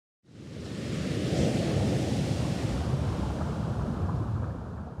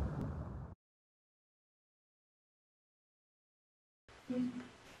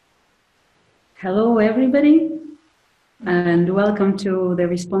Hello, everybody, and welcome to the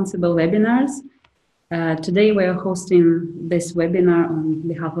Responsible Webinars. Today we are hosting this webinar on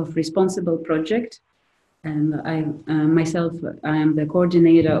behalf of Responsible Project, and I am the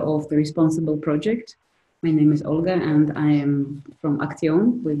coordinator of the Responsible Project. My name is Olga, and I am from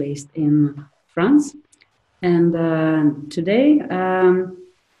Action. We're based in France, and today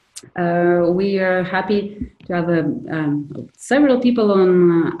we are happy to have several people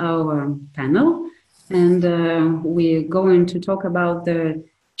on our panel, and we're going to talk about the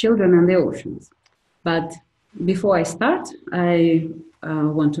children and the oceans. But before I start, I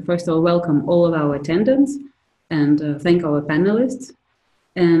want to first of all welcome all of our attendants and thank our panelists.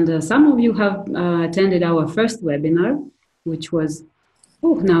 And some of you have attended our first webinar, which was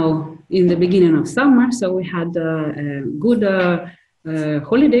now in the beginning of summer, so we had good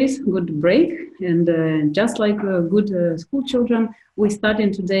holidays, good break, and just like good school children, we're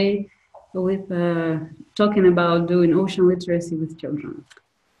starting today with talking about doing ocean literacy with children.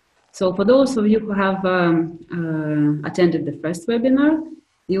 So for those of you who have attended the first webinar,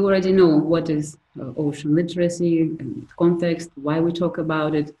 you already know what is ocean literacy and context, why we talk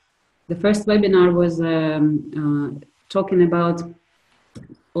about it. The first webinar was talking about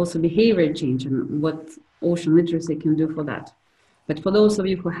also behavior change and what ocean literacy can do for that. But for those of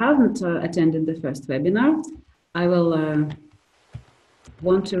you who haven't attended the first webinar, I will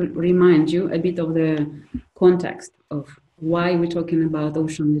want to remind you a bit of the context of why we're talking about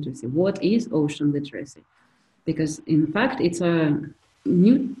ocean literacy. What is ocean literacy? Because in fact, it's a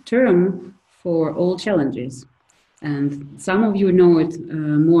new term for all challenges. And some of you know it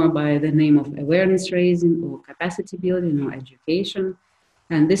more by the name of awareness raising or capacity building or education.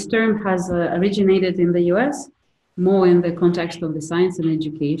 And this term has originated in the US, more in the context of the science and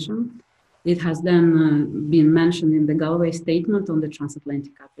education. It has then been mentioned in the Galway Statement on the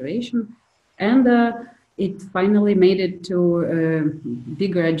Transatlantic Cooperation, and it finally made it to a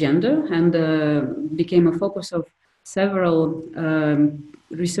bigger agenda and became a focus of several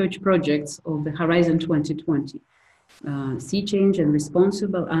research projects of the Horizon 2020. Sea change and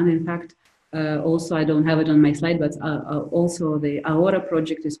responsible, and in fact, also I don't have it on my slide, but also the Aora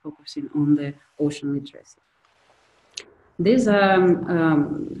project is focusing on the ocean literacy. This,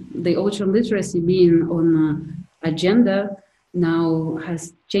 the ocean literacy being on agenda now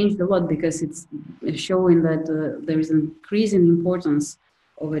has changed a lot because it's showing that there is an increasing importance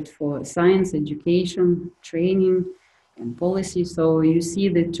of it for science, education, training, and policy. So you see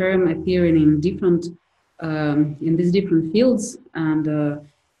the term appearing in different, in these different fields, and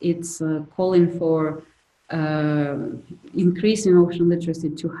it's calling for increasing ocean literacy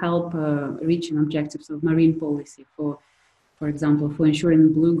to help reaching objectives of marine policy, for example, for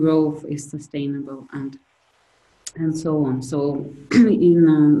ensuring blue growth is sustainable and so on. So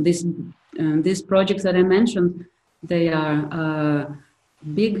in these projects that I mentioned, they are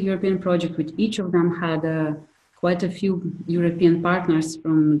big European projects, which each of them had quite a few European partners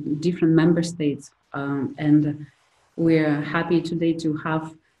from different member states. And we're happy today to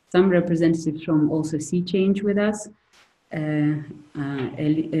have some representatives from also Sea Change with us. Elian,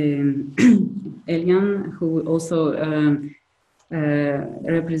 who also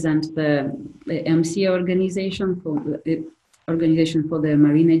represent the MC organization for the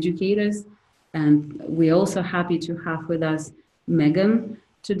marine educators, and we're also happy to have with us Megan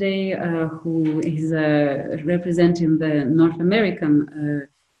today, who is representing the North American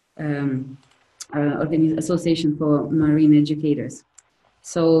Association for Marine Educators.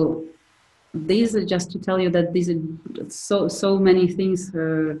 So these are just to tell you that these are so many things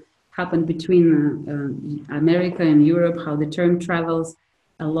happen between America and Europe, how the term travels.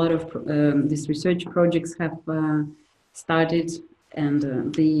 A lot of these research projects have started, and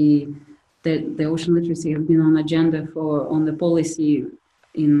the ocean literacy has been on agenda on the policy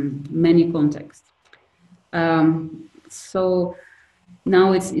in many contexts. So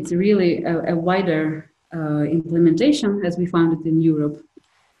now it's really a wider implementation as we found it in Europe.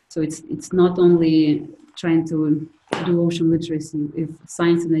 So it's not only trying to do ocean literacy with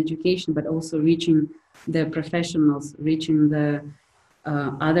science and education, but also reaching the professionals, reaching the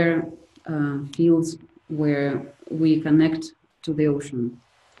other fields where we connect to the ocean.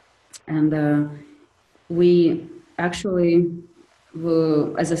 And we actually,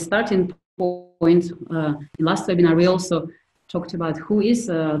 as a starting point, in last webinar, we also talked about who is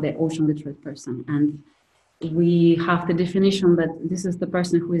the ocean literate person. And we have the definition that this is the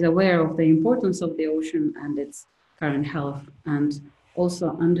person who is aware of the importance of the ocean and its current health, and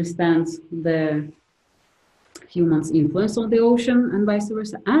also understands the humans' influence on the ocean and vice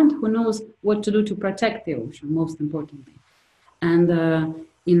versa, and who knows what to do to protect the ocean, most importantly. And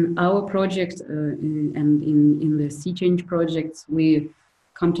in our project and in the Sea Change projects, we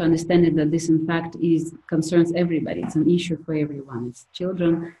come to understand it that this in fact concerns everybody. It's an issue for everyone. It's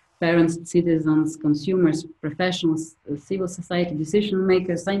children, parents, citizens, consumers, professionals, civil society, decision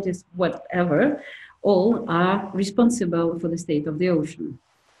makers, scientists, whatever, all are responsible for the state of the ocean.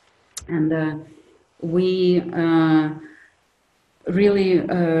 And we really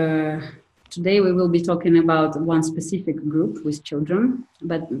today we will be talking about one specific group with children,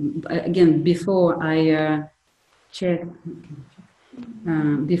 but again, before I check,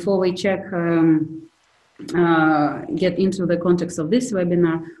 before we check, get into the context of this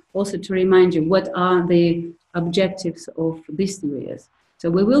webinar, also to remind you what are the objectives of this series. So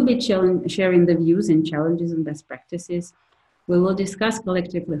we will be sharing the views and challenges and best practices. We will discuss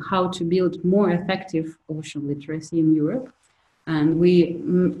collectively how to build more effective ocean literacy in Europe. And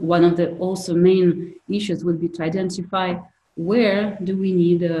one of the also main issues would be to identify where do we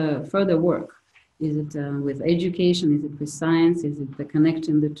need further work. Is it with education? Is it with science? Is it the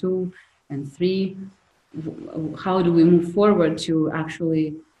connecting the two? And three, how do we move forward to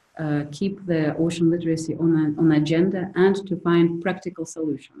actually keep the ocean literacy on agenda and to find practical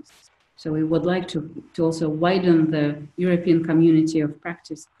solutions? So we would like to also widen the European community of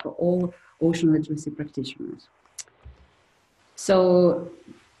practice for all ocean literacy practitioners. So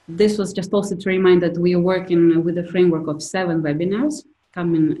this was just also to remind that we are working with a framework of 7 webinars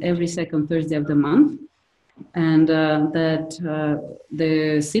coming every second Thursday of the month, and that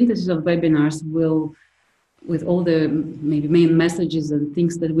the synthesis of webinars will, with all the maybe main messages and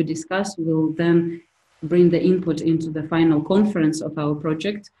things that we discuss, will then bring the input into the final conference of our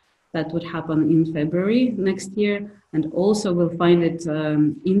project that would happen in February next year, and also will find it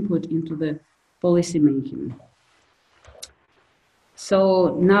input into the policy making.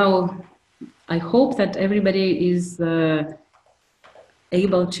 So now I hope that everybody is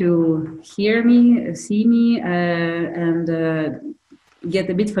able to hear me, see me, and get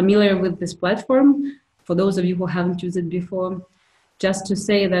a bit familiar with this platform. For those of you who haven't used it before, just to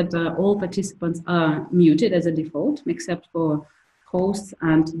say that all participants are muted as a default, except for hosts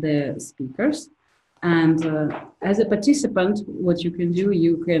and the speakers. And as a participant, what you can do,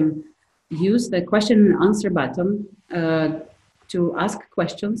 you can use the question and answer button to ask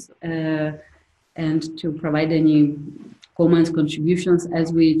questions and to provide any comments, contributions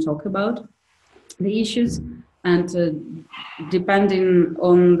as we talk about the issues. And depending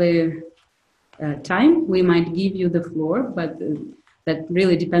on the time, we might give you the floor, but that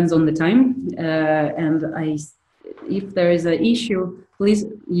really depends on the time. If there is an issue, please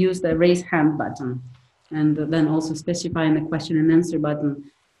use the raise hand button, and then also specify in the question and answer button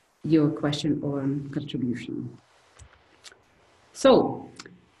your question or contribution. So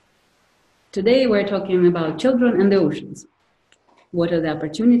today we're talking about children and the oceans. What are the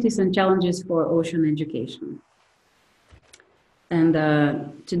opportunities and challenges for ocean education? And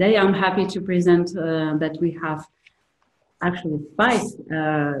today I'm happy to present that we have actually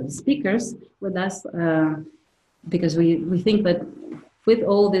 5 speakers with us, because we think that with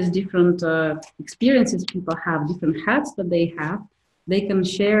all these different experiences people have, different hats that they have, they can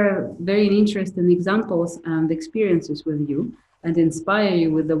share very interesting examples and experiences with you and inspire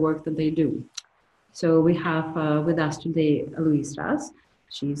you with the work that they do. So we have with us today Louise Ras.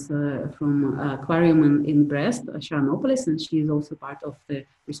 She's from aquarium in Brest, Sharonopolis, and she is also part of the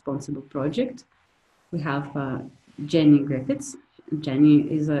Responseable project. We have Jenny Griffiths. Jenny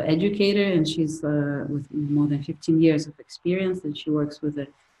is an educator, and she's with more than 15 years of experience, and she works with the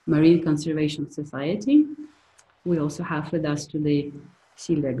Marine Conservation Society. We also have with us today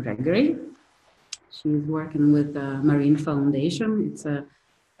Celia Gregory. She's working with the Marine Foundation. It's a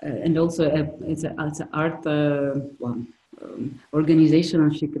and also it's an art organization,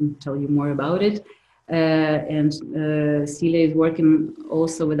 and she can tell you more about it. And Celia is working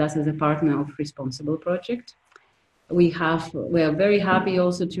also with us as a partner of Responseable project. We are very happy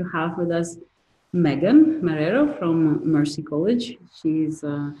also to have with us Megan Marrero from Mercy College. She's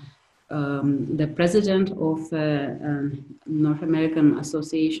the president of the North American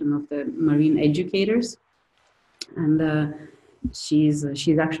Association of the Marine Educators, and she's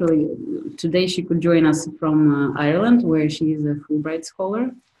actually, today she could join us from Ireland, where she is a Fulbright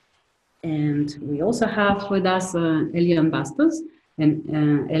scholar. And we also have with us Eliane Bastos, and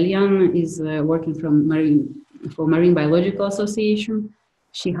Eliane is working for Marine Biological Association.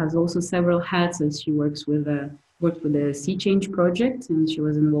 She has also several hats, as she worked with the Sea Change project, and she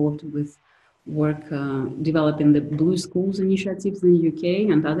was involved with work developing the Blue Schools initiatives in the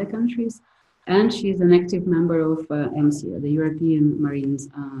UK and other countries. And she's an active member of EMSIA, the European Marines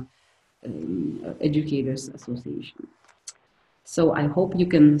Educators Association. So I hope you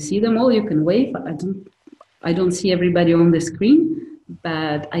can see them all. You can wave. I don't see everybody on the screen,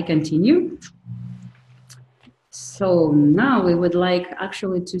 but I continue. So now we would like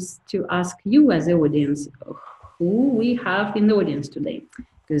actually to ask you as the audience, who we have in the audience today,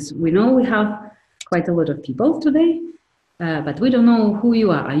 because we know we have quite a lot of people today, but we don't know who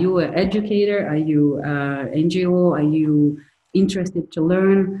you are. Are you an educator? Are you an NGO? Are you interested to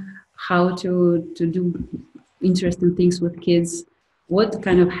learn how to do interesting things with kids? What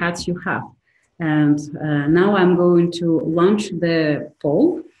kind of hats you have? And now I'm going to launch the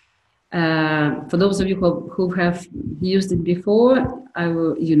poll. For those of you who have used it before,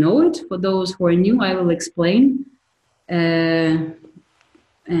 you know it. For those who are new, I will explain. And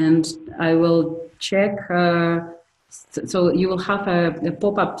I will check. So you will have a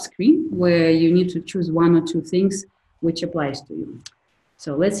pop-up screen where you need to choose one or two things which applies to you.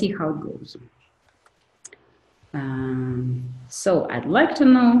 So let's see how it goes. So I'd like to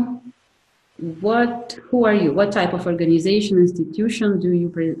know, who are you? What type of organization, institution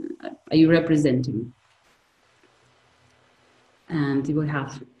are you representing? And we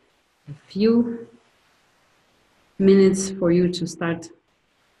have a few minutes for you to start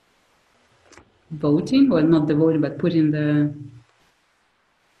voting, or not the voting, but putting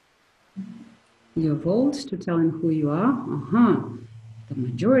your votes to tell them who you are. The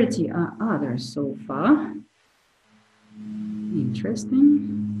majority are others so far. Interesting.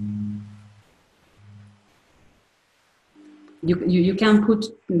 You can put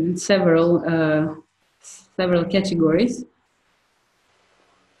several categories.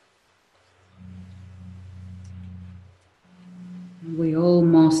 We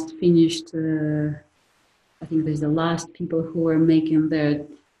almost finished. I think there's the last people who are making their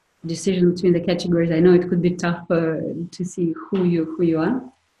decision between the categories. I know it could be tough to see who you are.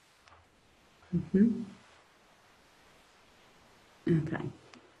 Okay,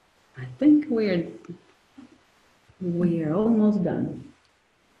 I think we're almost done.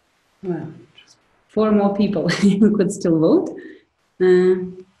 Well, just 4 more people who could still vote.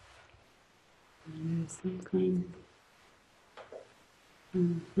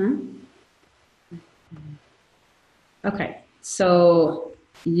 Okay, so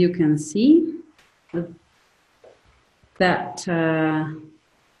you can see that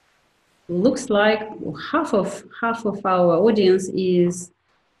looks like half of our audience is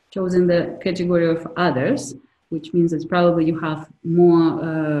chosen the category of others, which means that probably you have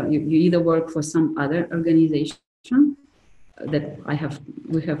more. You either work for some other organization that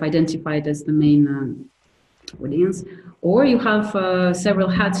we have identified as the main audience, or you have several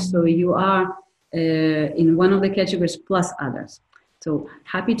hats, so you are in one of the categories plus others. So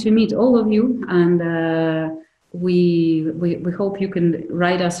happy to meet all of you, and we hope you can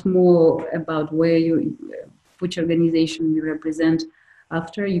write us more about which organization you represent.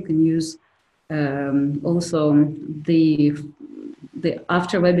 After you can use also the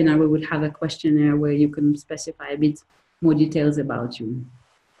after webinar, we would have a questionnaire where you can specify a bit more details about you.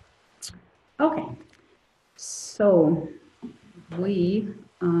 Okay. So we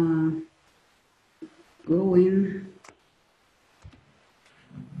are going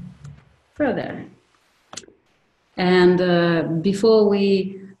further. And before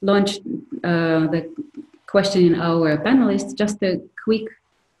we launch the question in our panelists, just a quick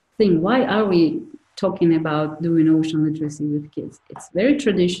thing. Why are we talking about doing ocean literacy with kids? It's very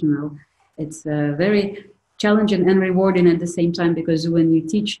traditional. It's very challenging and rewarding at the same time, because when you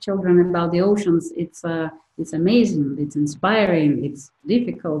teach children about the oceans, it's amazing, it's inspiring, it's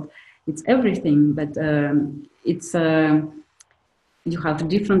difficult, it's everything. But you have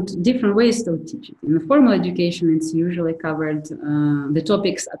different ways to teach it. In the formal education, it's usually covered. The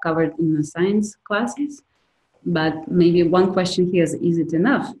topics are covered in the science classes, but maybe one question here is it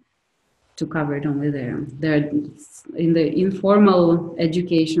enough to cover it only there? In the informal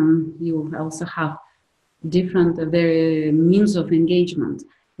education, you also have different means of engagement,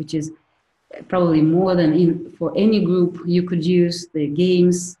 which is probably more than for any group. You could use the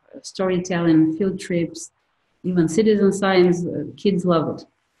games, storytelling, field trips, even citizen science. Kids love it.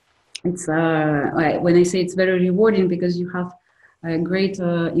 It's when I say it's very rewarding, because you have a great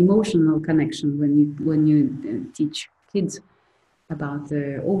emotional connection when you teach kids about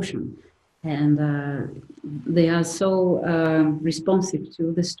the ocean, and they are so responsive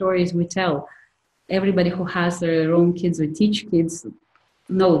to the stories we tell. Everybody who has their own kids or teach kids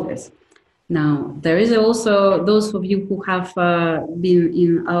know this. Now, there is also those of you who have been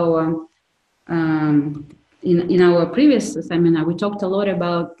in our in our previous seminar. We talked a lot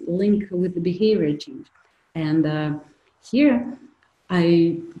about link with the behavior change, and here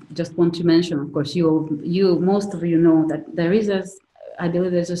I just want to mention, of course, most of you know that there is I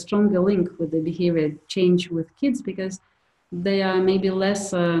believe there's a stronger link with the behavior change with kids, because they are maybe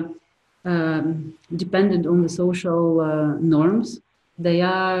less dependent on the social norms. They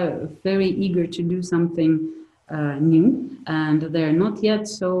are very eager to do something new, and they're not yet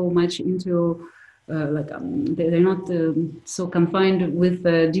so much into they're not so confined with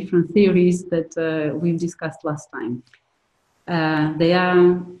different theories that we've discussed last time. They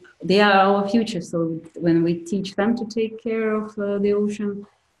are our future. So when we teach them to take care of the ocean,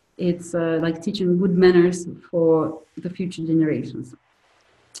 it's like teaching good manners for the future generations.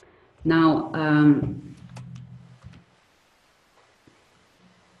 Now,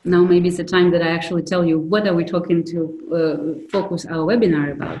 now maybe it's the time that I actually tell you what are we talking to focus our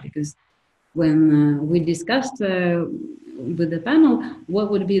webinar about, because when we discussed with the panel what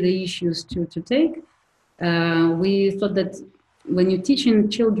would be the issues to take, we thought that when you're teaching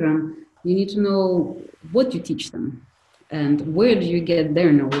children, you need to know what you teach them and where do you get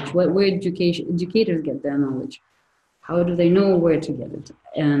their knowledge, where educators get their knowledge. How do they know where to get it?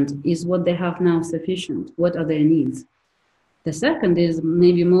 And is what they have now sufficient? What are their needs? The second is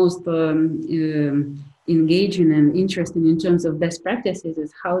maybe most engaging and interesting in terms of best practices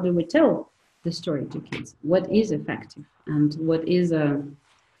is how do we tell the story to kids? What is effective and what is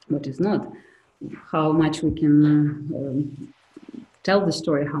not? How much we can tell the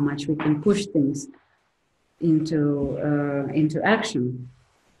story, how much we can push things into action.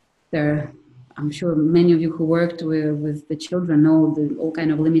 I'm sure many of you who worked with the children know all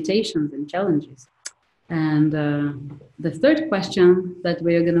kind of limitations and challenges. And the third question that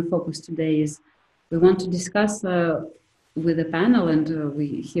we are going to focus today is we want to discuss with the panel, and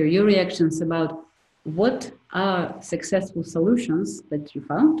we hear your reactions about what are successful solutions that you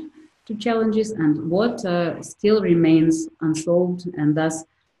found to challenges and what still remains unsolved and thus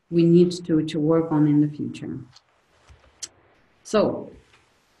we need to work on in the future. So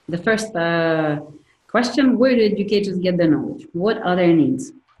the first question, where do educators get their knowledge? What are their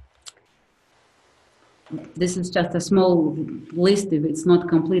needs? This is just a small list, if it's not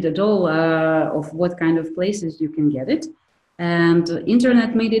complete at all, of what kind of places you can get it. And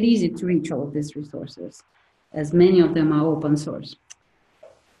internet made it easy to reach all of these resources, as many of them are open source.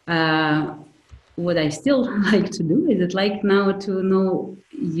 What I still like to do is I'd like now to know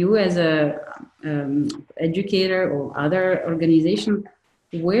you as a educator or other organization,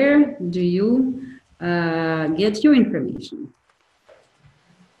 where do you get your information?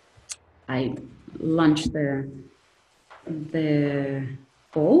 I launched the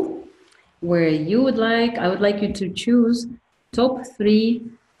poll where I would like you to choose top 3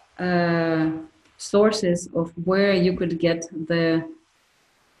 sources of where you could get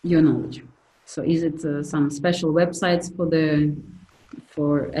your knowledge. So is it some special websites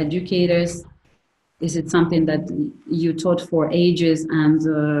for educators? Is it something that you taught for ages and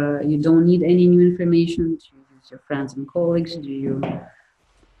you don't need any new information? Do you use your friends and colleagues? You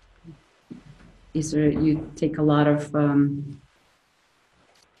take a lot of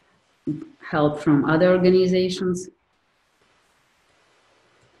help from other organizations?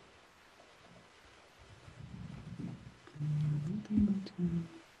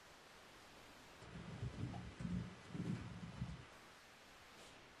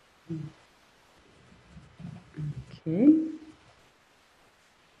 Okay.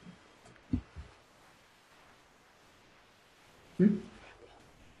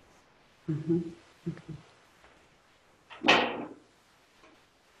 Okay.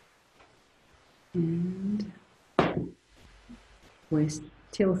 And we're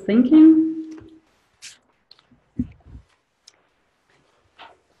still thinking.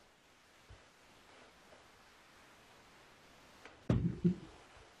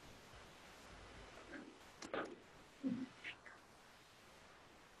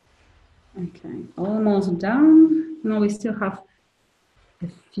 Okay, almost done. Now we still have a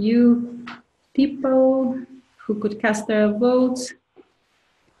few people who could cast their votes.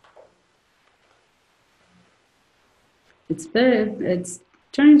 It's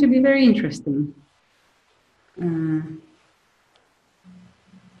turning to be very interesting.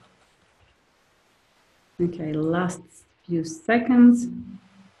 Okay, last few seconds.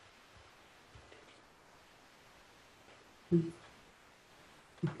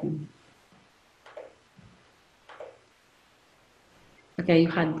 Okay. Okay,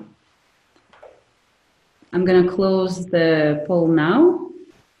 I'm going to close the poll now,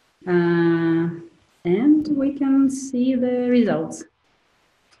 and we can see the results.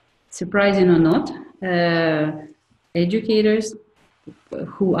 Surprising or not, educators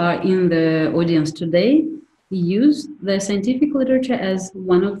who are in the audience today use the scientific literature as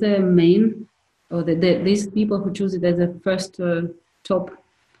one of the main, or these people who choose it as the first top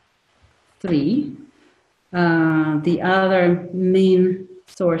 3. The other main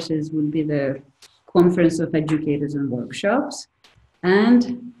sources would be the Conference of Educators and Workshops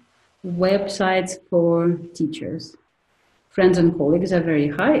and websites for teachers. Friends and colleagues are very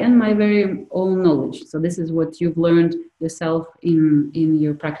high, and my very own knowledge. So this is what you've learned yourself in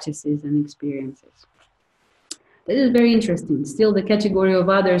your practices and experiences. This is very interesting. Still, the category of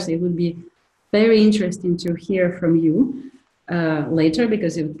others, it would be very interesting to hear from you later,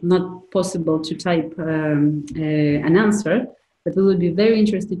 because it's not possible to type an answer, but we would be very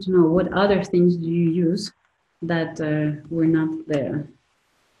interested to know what other things do you use that were not there.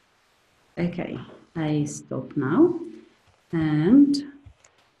 Okay, I stop now. And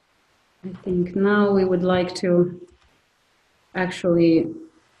I think now we would like to actually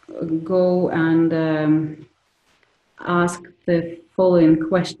go and ask the following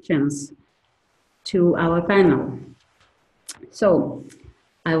questions to our panel. So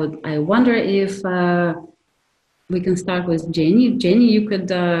I wonder if we can start with Jenny. Jenny, you could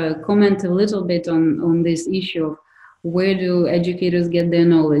comment a little bit on this issue of where do educators get their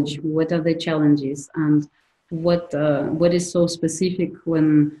knowledge? What are the challenges? And what is so specific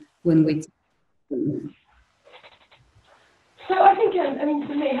when we... So I think, I mean,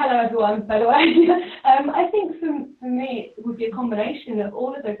 for me, hello everyone, by the way. I think for me, it would be a combination of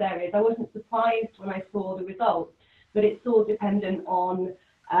all of those areas. I wasn't surprised when I saw the results, but it's all dependent on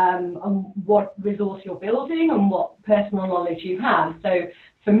what resource you're building and what personal knowledge you have. So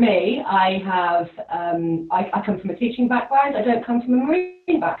for me, I come from a teaching background. I don't come from a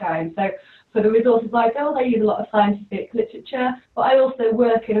marine background. So for the resources I build, I use a lot of scientific literature, but I also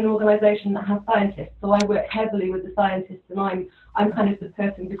work in an organisation that has scientists. So I work heavily with the scientists, and I'm kind of the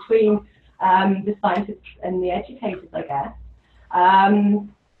person between the scientists and the educators, I guess.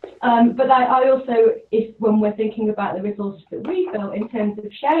 But I also, when we're thinking about the resources that we built in terms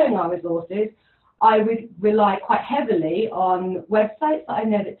of sharing our resources, I would rely quite heavily on websites that I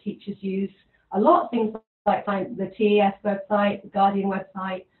know that teachers use a lot, things like the TES website, the Guardian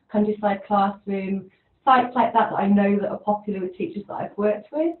website, Countryside Classroom, sites like that I know that are popular with teachers that I've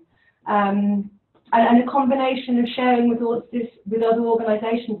worked with. And a combination of sharing resources with other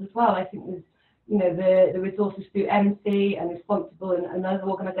organisations as well. I think there's, you know, the resources through MC and Responsible and other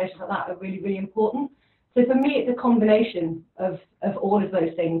organisations like that are really, really important. So for me, it's a combination of all of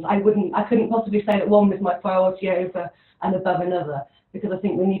those things. I couldn't possibly say that one was my priority over and above another, because I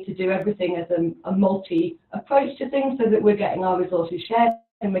think we need to do everything as a multi approach to things so that we're getting our resources shared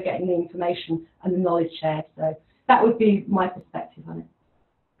and we're getting the information and the knowledge shared. So that would be my perspective on it.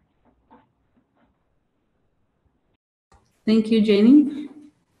 Thank you, Jenny.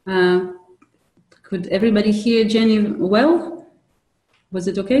 Could everybody hear Jenny well? Was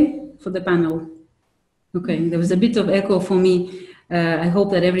it okay for the panel? Okay, there was a bit of echo for me. I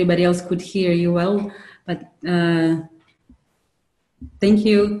hope that everybody else could hear you well, but thank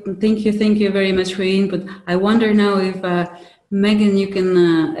you very much for your input. I wonder now if Megan, you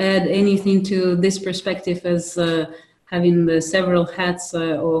can add anything to this perspective as having the several hats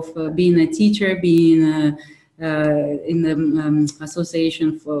of being a teacher, being in the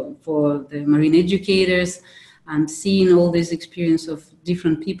association for the marine educators, and seeing all this experience of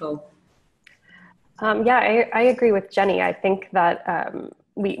different people. Yeah, I agree with Jenny. I think that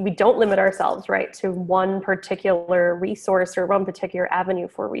we don't limit ourselves, right, to one particular resource or one particular avenue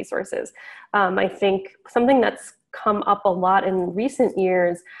for resources. I think something that's come up a lot in recent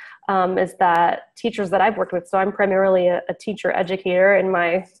years is that teachers that I've worked with, so I'm primarily a teacher educator in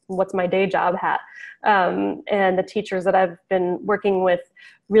what's my day job hat, and the teachers that I've been working with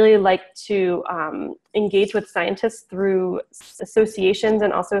really like to engage with scientists through associations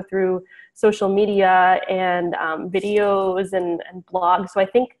and also through social media and videos and blogs. So I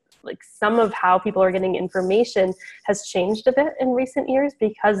think like some of how people are getting information has changed a bit in recent years,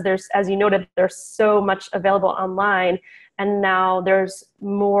 because there's, as you noted, there's so much available online, and now there's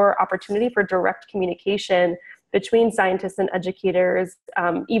more opportunity for direct communication between scientists and educators,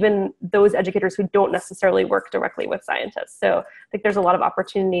 even those educators who don't necessarily work directly with scientists. So I think there's a lot of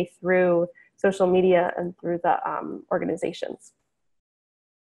opportunity through social media and through the organizations.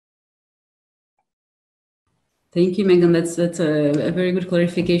 Thank you, Megan. That's a very good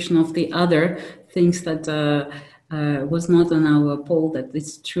clarification of the other things that was not on our poll. That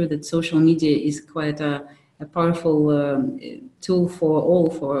it's true that social media is quite a powerful tool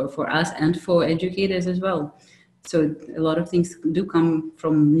for us and for educators as well. So a lot of things do come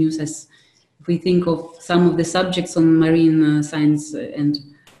from news. As if we think of some of the subjects on marine science and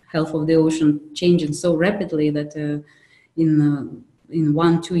health of the ocean changing so rapidly that in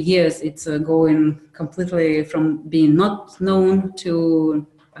 1-2 years it's going completely from being not known to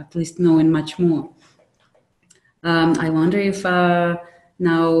at least knowing much more. I wonder if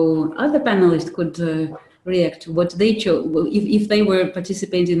now other panelists could react to what they chose. Well, if they were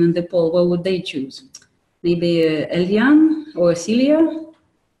participating in the poll, what would they choose? Maybe Eliane or Celia?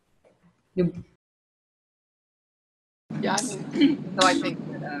 Yeah, I mean, so I think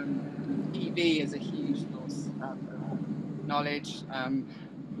that EV is a huge source of knowledge.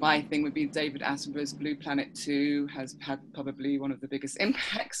 My thing would be David Attenborough's Blue Planet 2 has had probably one of the biggest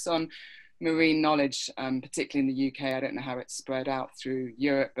impacts on marine knowledge, particularly in the UK. I don't know how it's spread out through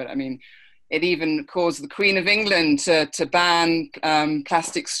Europe, but I mean, it even caused the Queen of England to ban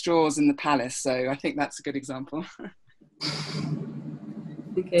plastic straws in the palace. So I think that's a good example.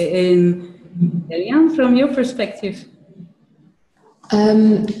 Okay, and Eliane, from your perspective?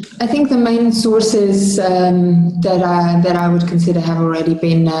 I think the main sources that I would consider have already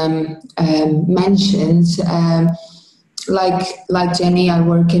been mentioned. Like Jenny, I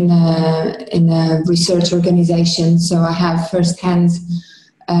work in a research organization, so I have firsthand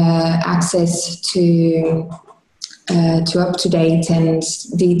access to up-to-date and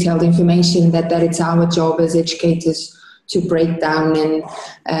detailed information that it's our job as educators to break down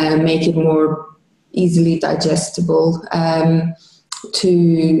and make it more easily digestible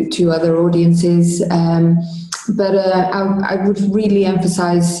to other audiences. But I would really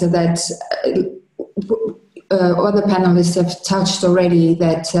emphasize that other panelists have touched already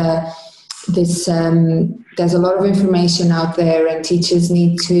that there's a lot of information out there, and teachers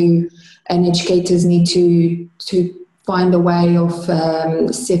need to, and educators need to find a way of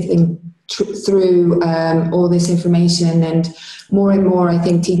sifting through all this information. And more I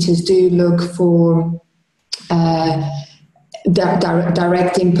think teachers do look for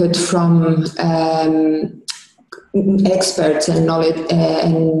direct input from experts and knowledge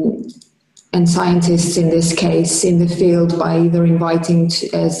and scientists in this case in the field, by either inviting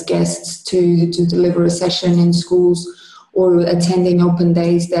as guests to deliver a session in schools or attending open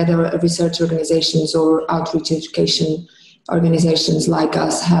days that are research organizations or outreach education organizations like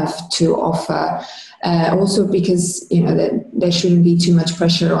us have to offer. Also because, you know, that there shouldn't be too much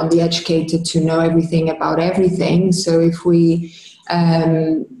pressure on the educator to know everything about everything. So if we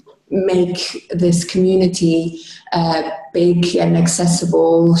make this community big and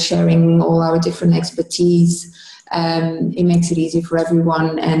accessible, sharing all our different expertise, it makes it easy for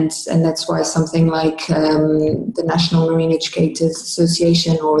everyone. And that's why something like the National Marine Educators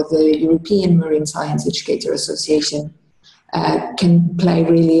Association or the European Marine Science Educator Association can play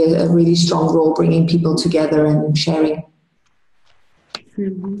a really strong role, bringing people together and sharing.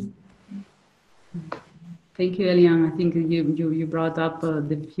 Mm-hmm. Thank you, Eliane. I think you brought up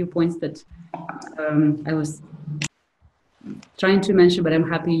the few points that I was trying to mention, but I'm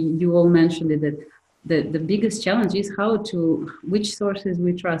happy you all mentioned it. That the biggest challenge is which sources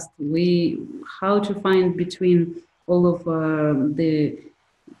we trust. How to find between all of the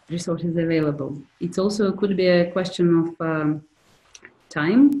resources available. It also could be a question of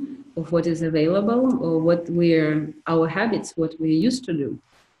time, of what is available, or our habits, what we used to do.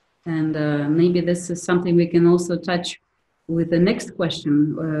 And maybe this is something we can also touch with the next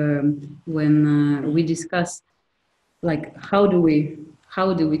question when we discuss, like, how do we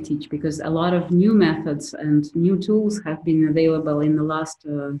teach? Because a lot of new methods and new tools have been available in the last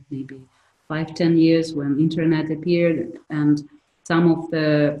maybe 5-10 years when internet appeared, and some of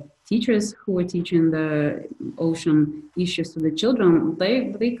the teachers who were teaching the ocean issues to the children,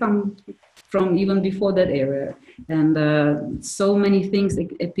 they come from even before that era. And so many things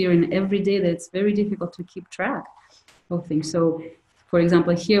appearing every day that it's very difficult to keep track of things. So, for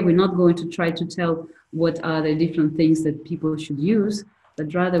example, here we're not going to try to tell what are the different things that people should use,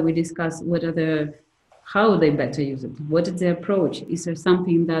 but rather we discuss how they better use it. What is the approach? Is there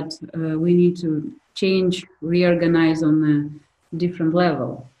something that we need to change, reorganize on a different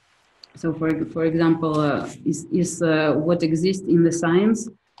level? So, for example, is what exists in the science,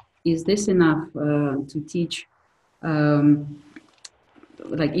 is this enough to teach?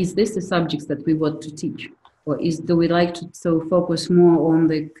 Like, is this the subjects that we want to teach, or do we like to focus more on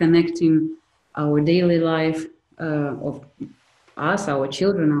the connecting our daily life of us, our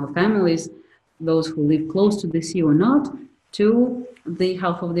children, our families, those who live close to the sea or not, to the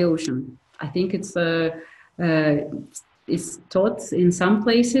health of the ocean? I think it's taught in some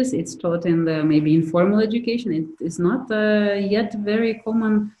places. It's taught in the maybe informal education. It is not yet very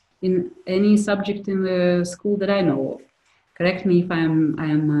common in any subject in the school that I know of. Correct me if I'm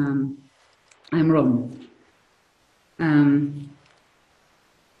wrong.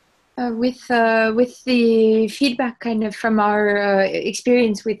 With the feedback kind of from our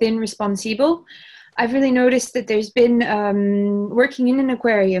experience within Responseable, I've really noticed that there's been, working in an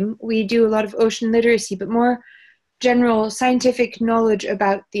aquarium, we do a lot of ocean literacy, but more general scientific knowledge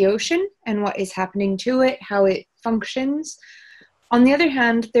about the ocean and what is happening to it, how it functions. On the other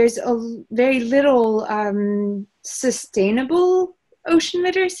hand, there's a very little sustainable ocean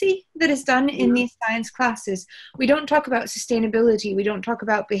literacy that is done in these science classes. We don't talk about sustainability, we don't talk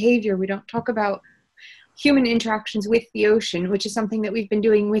about behavior, we don't talk about human interactions with the ocean, which is something that we've been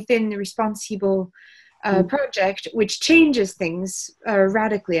doing within the Responseable project, which changes things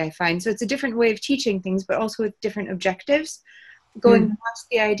radically, I find. So it's a different way of teaching things, but also with different objectives, going past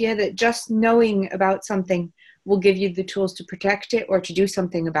the idea that just knowing about something will give you the tools to protect it or to do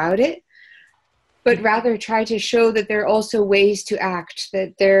something about it, but rather try to show that there are also ways to act,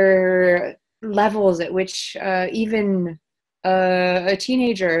 that there are levels at which even a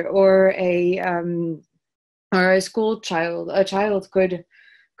teenager or a school child, a child could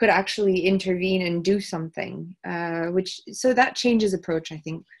actually intervene and do something, so that changes approach, I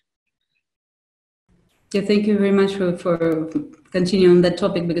think. Yeah, thank you very much for continuing on that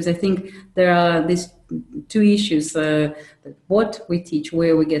topic, because I think there are these two issues, what we teach,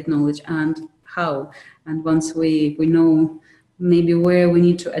 where we get knowledge, and how. And once we know maybe where we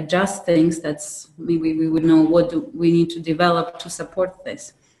need to adjust things, that's maybe we would know what do we need to develop to support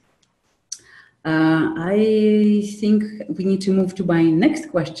this. I think we need to move to my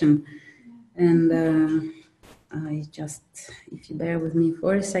next question. And I just, if you bear with me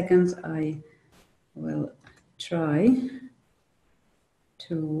for a second, I will try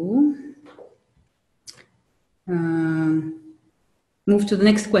to move to the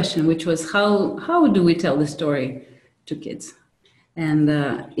next question, which was how do we tell the story to kids? And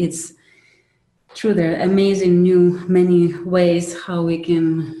it's true, there are amazing many ways how we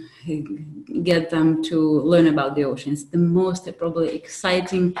can get them to learn about the oceans. The most probably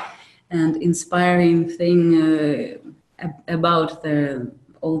exciting and inspiring thing about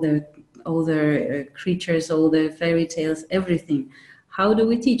all the creatures, all the fairy tales, everything. How do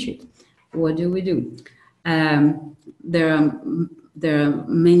we teach it? What do we do? There are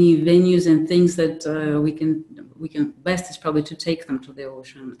many venues and things that we can best is probably to take them to the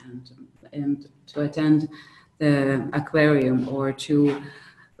ocean and to attend the aquarium, or to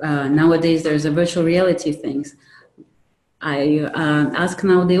nowadays there's a virtual reality things. I ask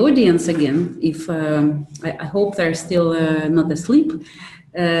now the audience again, if I hope they're still not asleep,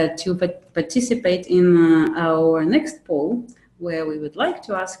 to participate in our next poll, where we would like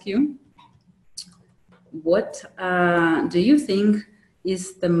to ask you, what do you think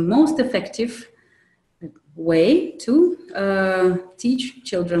is the most effective way to teach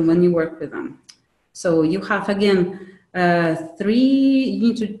children when you work with them? So you have, again, you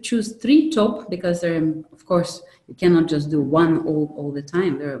need to choose 3 top, because there are, of course, you cannot just do one all the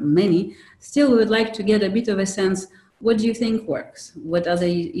time. There are many. Still, we would like to get a bit of a sense, what do you think works? What are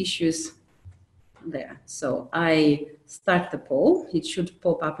the issues there? So I start the poll. It should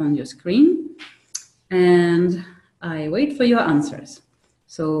pop up on your screen. And I wait for your answers.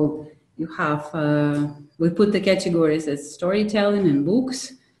 So you have, we put the categories as storytelling and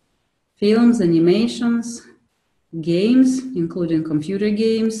books, films, animations, games, including computer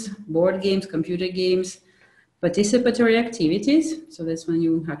games, board games, computer games, participatory activities. So that's when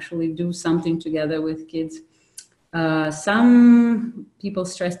you actually do something together with kids. Some people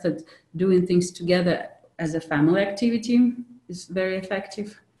stress that doing things together as a family activity is very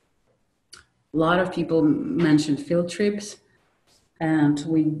effective. A lot of people mentioned field trips, and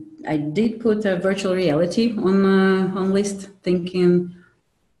I did put a virtual reality on list, thinking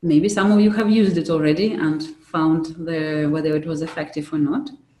maybe some of you have used it already and found whether it was effective or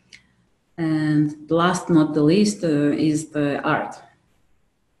not. And last not the least is the art,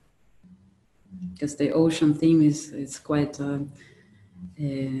 because the ocean theme is quite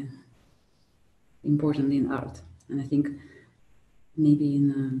important in art. And I think maybe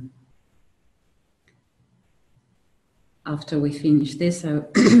after we finish this,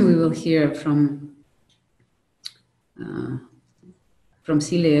 we will hear from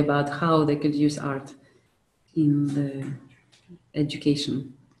Celia about how they could use art in the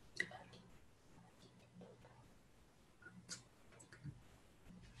education.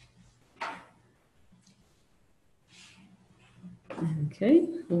 Okay,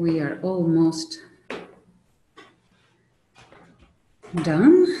 we are almost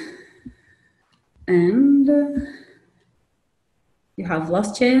done. And you have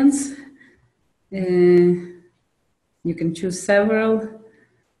last chance. You can choose several.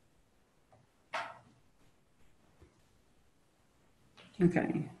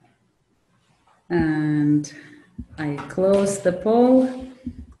 Okay, And I close the poll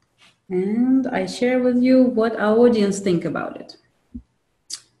and I share with you what our audience think about it.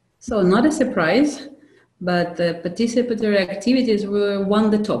 So not a surprise, but the participatory activities won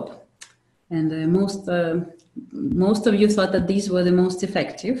the top. And most of you thought that these were the most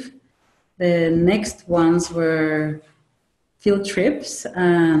effective. The next ones were field trips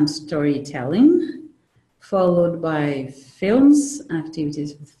and storytelling, followed by films,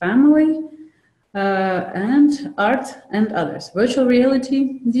 activities with family, and art and others. Virtual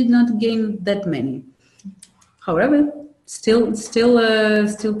reality did not gain that many. However, still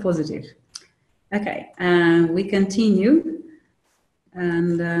positive. Okay, we continue,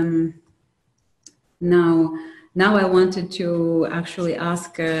 and now I wanted to actually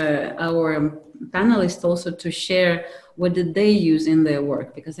ask our panelists also to share what did they use in their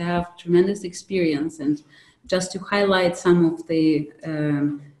work, because I have tremendous experience, and just to highlight some of the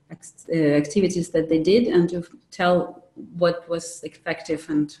activities that they did and to tell what was effective,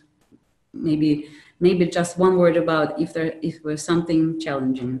 and maybe just one word about if there was something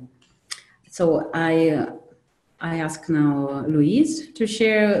challenging. So I ask now Louise to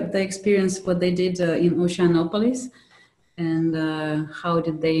share the experience, what they did in Oceanopolis, and how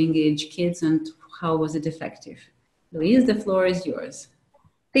did they engage kids, and how was it effective. Louise, the floor is yours.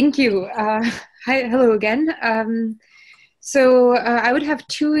 Thank you. Hello again. So I would have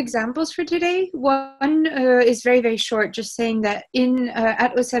two examples for today. One is very, very short, just saying that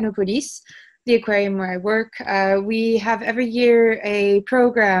at Oceanopolis, the aquarium where I work, we have every year a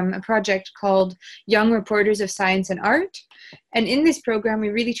project called Young Reporters of Science and Art. And in this program, we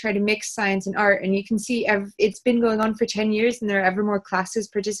really try to mix science and art. And you can see it's been going on for 10 years, and there are ever more classes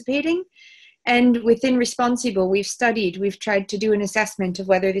participating. And within Responseable, we've tried to do an assessment of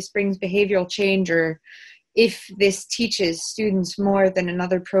whether this brings behavioral change, or if this teaches students more than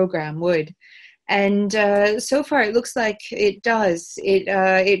another program would. And so far it looks like it does.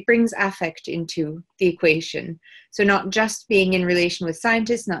 It brings affect into the equation. So not just being in relation with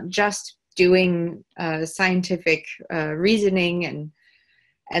scientists, not just doing scientific reasoning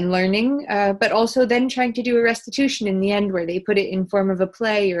and learning, but also then trying to do a restitution in the end, where they put it in form of a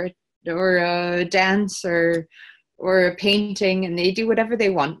play or a dance or a painting, and they do whatever they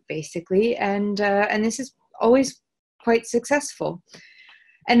want basically. And this is always quite successful.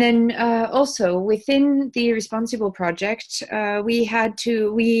 And then also within the Responseable project, we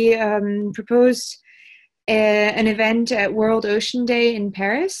proposed an event at World Ocean Day in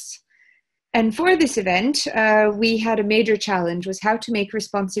Paris. And for this event, we had a major challenge, was how to make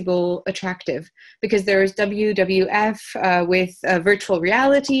Responseable attractive, because there was WWF with virtual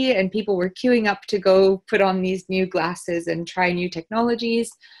reality, and people were queuing up to go put on these new glasses and try new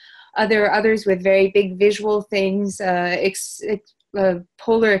technologies. There are others with very big visual things,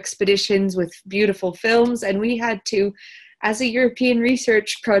 polar expeditions with beautiful films, and we had to, as a European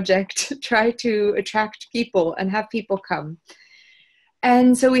research project, try to attract people and have people come.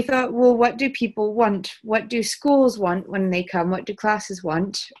 And so we thought, well, what do people want? What do schools want when they come? What do classes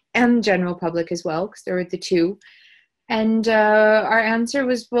want? And general public as well, because there were the two. And our answer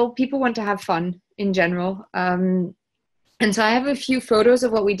was, well, people want to have fun in general. And so I have a few photos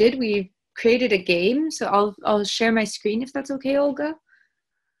of what we did. We created a game, so I'll share my screen if that's okay, Olga.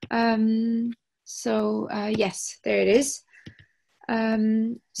 Yes, there it is.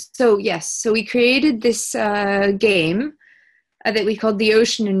 So we created this game that we called The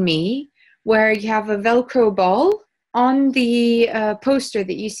Ocean and Me, where you have a Velcro ball on the poster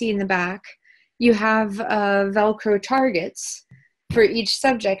that you see in the back. You have Velcro targets for each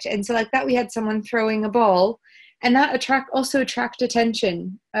subject, and so like that we had someone throwing a ball. And that also attract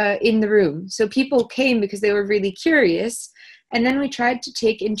attention in the room. So people came because they were really curious. And then we tried to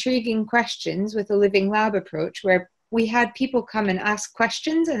take intriguing questions with a living lab approach, where we had people come and ask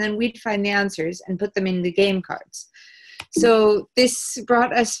questions, and then we'd find the answers and put them in the game cards. So this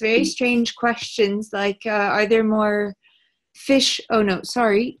brought us very strange questions like, are there more fish? Oh no,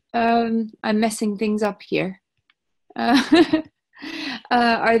 sorry. I'm messing things up here.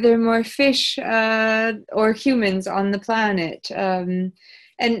 Are there more fish or humans on the planet?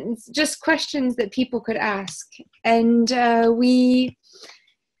 And just questions that people could ask. And we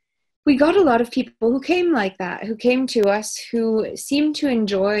got a lot of people who came like that, who came to us, who seemed to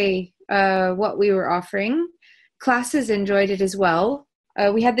enjoy what we were offering. Classes enjoyed it as well.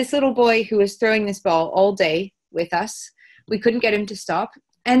 We had this little boy who was throwing this ball all day with us. We couldn't get him to stop.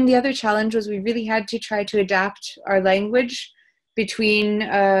 And the other challenge was we really had to try to adapt our language between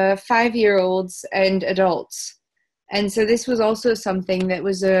 5-year-olds and adults. And so this was also something that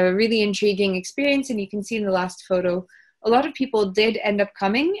was a really intriguing experience. And you can see in the last photo, a lot of people did end up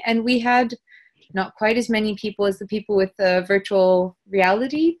coming, and we had not quite as many people as the people with virtual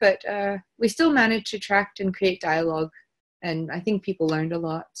reality, but we still managed to attract and create dialogue. And I think people learned a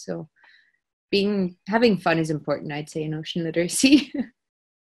lot. So having fun is important, I'd say, in ocean literacy.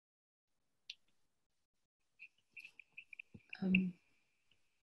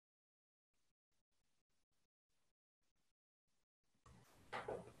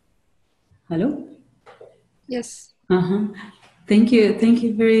 Hello? Yes. Thank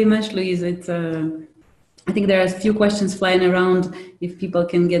you very much, Louise. It's I think there are a few questions flying around if people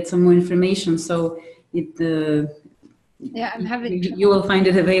can get some more information. So yeah, I'm having you will find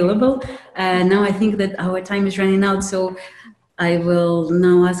it available. Now I think that our time is running out, so I will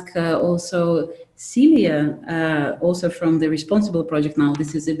now ask also Celia, also from the Responsible Project. Now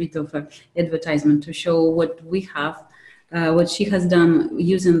this is a bit of an advertisement to show what we have, what she has done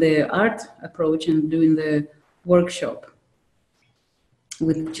using the art approach and doing the workshop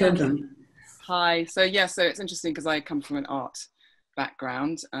with children. Hi. So so it's interesting because I come from an art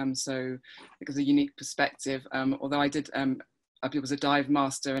background, so because a unique perspective. Although I did, I was a dive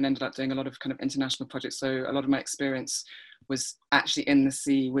master and ended up doing a lot of kind of international projects. So a lot of my experience was actually in the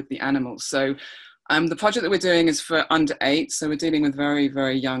sea with the animals. So the project that we're doing is for under 8. So we're dealing with very,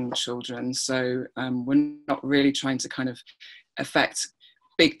 very young children. So we're not really trying to kind of affect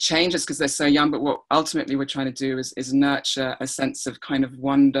big changes because they're so young, but what ultimately we're trying to do is nurture a sense of kind of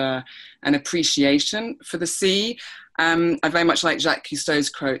wonder and appreciation for the sea. I very much like Jacques Cousteau's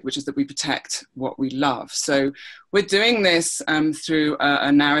quote, which is that we protect what we love. So we're doing this through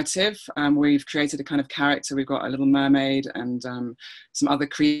a narrative. We've created a kind of character. We've got a little mermaid and some other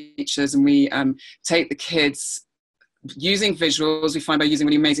creatures, and we take the kids using visuals. We find by using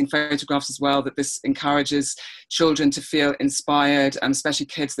really amazing photographs as well that this encourages children to feel inspired, especially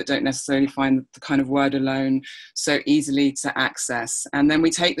kids that don't necessarily find the kind of word alone so easily to access. And then we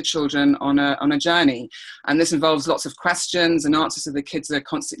take the children on a journey, and this involves lots of questions and answers, so the kids are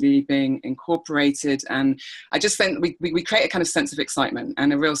constantly being incorporated. And I just think we create a kind of sense of excitement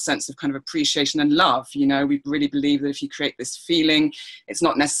and a real sense of kind of appreciation and love. You know, we really believe that if you create this feeling, it's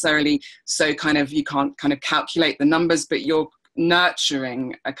not necessarily so kind of, you can't kind of calculate the numbers, but you're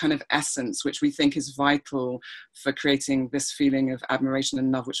nurturing a kind of essence which we think is vital for creating this feeling of admiration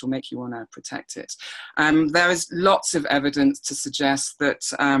and love, which will make you want to protect it. There is lots of evidence to suggest that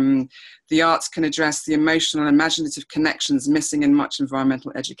the arts can address the emotional and imaginative connections missing in much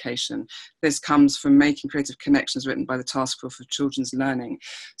environmental education. This comes from making creative connections written by the Task Force for Children's Learning.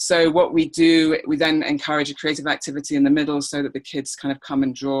 So what we do, we then encourage a creative activity in the middle so that the kids kind of come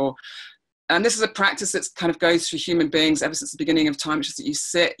and draw. And this is a practice that kind of goes through human beings ever since the beginning of time, which is that you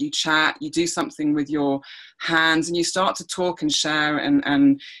sit, you chat, you do something with your hands, and you start to talk and share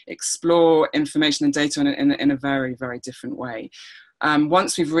and explore information and data in a very, very different way.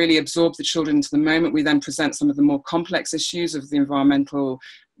 Once we've really absorbed the children into the moment, we then present some of the more complex issues of the environmental.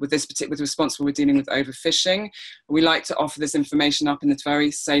 With Responsible, we're dealing with overfishing. We like to offer this information up in a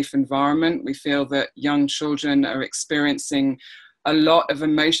very safe environment. We feel that young children are experiencing a lot of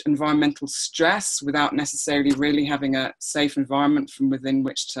environmental stress without necessarily really having a safe environment from within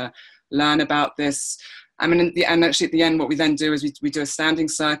which to learn about this. I mean, actually at the end, what we then do is we do a standing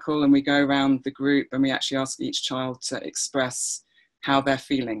circle and we go around the group and we actually ask each child to express how they're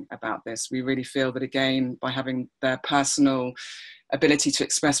feeling about this. We really feel that, again, by having their personal ability to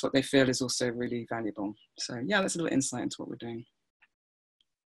express what they feel is also really valuable. So yeah, that's a little insight into what we're doing.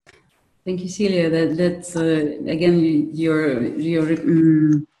 Thank you, Celia. That's again,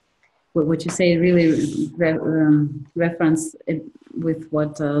 what you say really reference with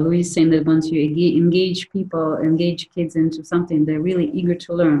what Louise saying, that once you engage kids into something, they're really eager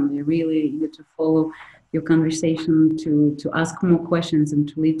to learn. They're really eager to follow your conversation, to ask more questions, and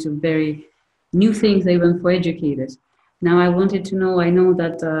to lead to very new things, even for educators. Now, I wanted to know, I know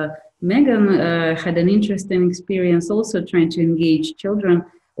that Megan had an interesting experience also trying to engage children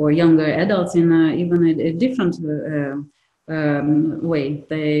or younger adults in even a different way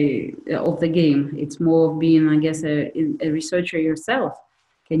of the game. It's more of being, I guess, a researcher yourself.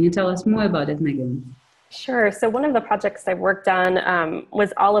 Can you tell us more about it, Megan? Sure. So one of the projects I worked on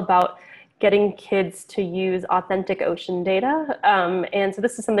was all about getting kids to use authentic ocean data. And so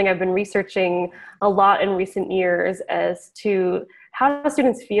this is something I've been researching a lot in recent years as to how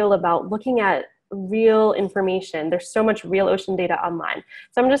students feel about looking at real information. There's so much real ocean data online.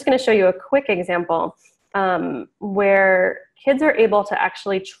 So I'm just going to show you a quick example where kids are able to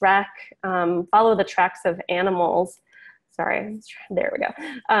actually track, follow the tracks of animals. Sorry, there we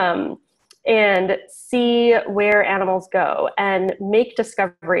go. and see where animals go and make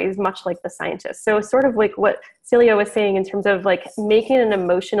discoveries, much like the scientists. So sort of like what Celia was saying in terms of like making an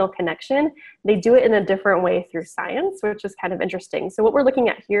emotional connection, they do it in a different way through science, which is kind of interesting. So what we're looking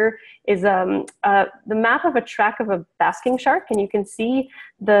at here is the map of a track of a basking shark, and you can see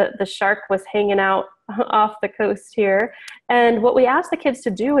the shark was hanging out off the coast here. And what we asked the kids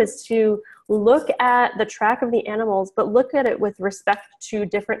to do is to look at the track of the animals, but look at it with respect to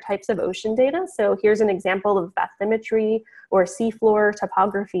different types of ocean data. So here's an example of bathymetry or seafloor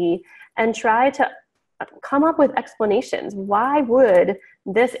topography, and try to come up with explanations. Why would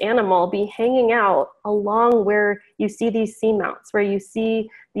this animal be hanging out along where you see these seamounts, where you see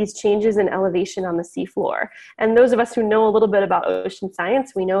these changes in elevation on the seafloor? And those of us who know a little bit about ocean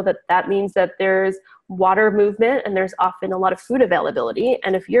science, we know that that means that there's water movement and there's often a lot of food availability.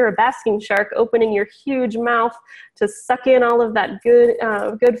 And if you're a basking shark opening your huge mouth to suck in all of that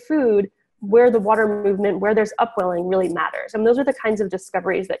good food, where the water movement, where there's upwelling really matters. And those are the kinds of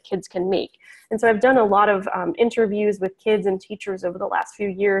discoveries that kids can make. And so I've done a lot of interviews with kids and teachers over the last few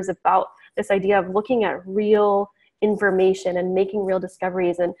years about this idea of looking at real information and making real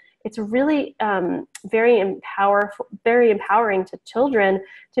discoveries. And it's really very empowering to children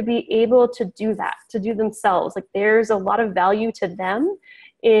to be able to do that, to do themselves. Like there's a lot of value to them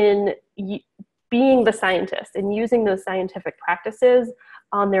in being the scientist and using those scientific practices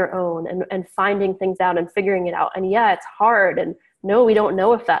on their own and finding things out and figuring it out. And yeah, it's hard, and no, we don't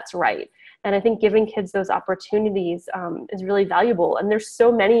know if that's right. And I think giving kids those opportunities is really valuable. And there's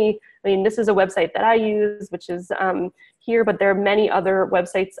so many, I mean, this is a website that I use, which is here, but there are many other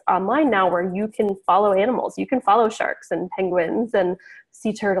websites online now where you can follow animals. You can follow sharks and penguins and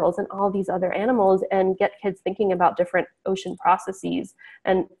sea turtles and all these other animals and get kids thinking about different ocean processes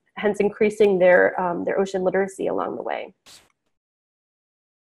and hence increasing their ocean literacy along the way.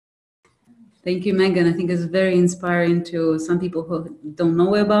 Thank you, Megan. I think it's very inspiring to some people who don't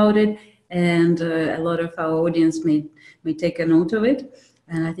know about it, and a lot of our audience may take a note of it.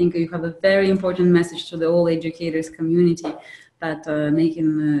 And I think you have a very important message to the all educators community that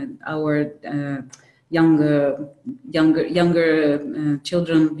making our younger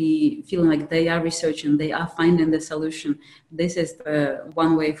children be feeling like they are researching, they are finding the solution. This is the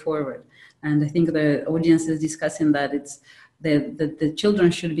one way forward. And I think the audience is discussing that it's the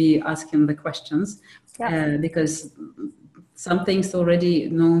children should be asking the questions, yeah. Because some things already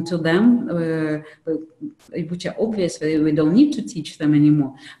known to them, which are obviously we don't need to teach them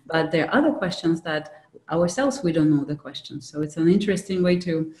anymore. But there are other questions that ourselves we don't know the questions. So it's an interesting way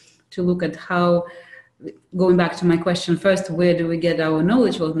to look at how. Going back to my question first, where do we get our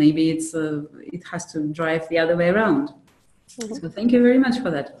knowledge? Well, maybe it has to drive the other way around. Mm-hmm. So thank you very much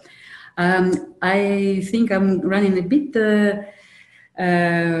for that. I think I'm running a bit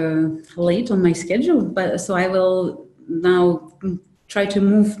late on my schedule, but so I will now try to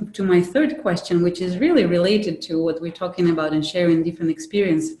move to my third question, which is really related to what we're talking about and sharing different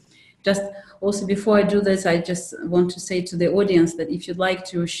experience. Just also before I do this, I just want to say to the audience that if you'd like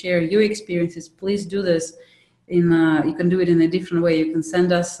to share your experiences, please do this you can do it in a different way. You can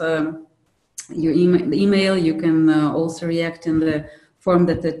send us your email. You can also react in the form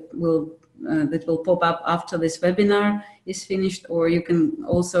that will pop up after this webinar is finished, or you can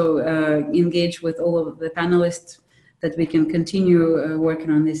also engage with all of the panelists that we can continue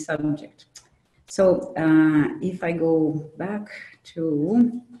working on this subject. So if I go back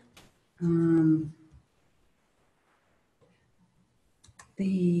to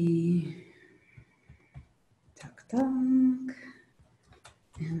the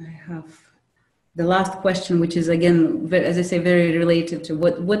and I have the last question, which is again, as I say, very related to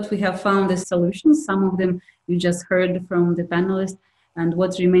what we have found as solutions. Some of them you just heard from the panelists, and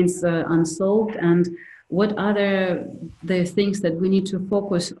what remains unsolved, and what are the things that we need to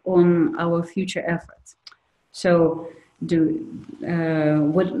focus on our future efforts. So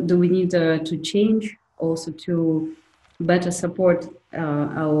what do we need to change also to better support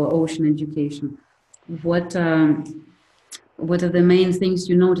our ocean education? What are the main things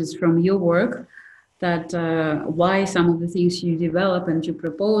you notice from your work that why some of the things you develop and you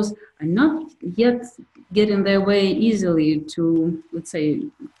propose are not yet getting their way easily to, let's say,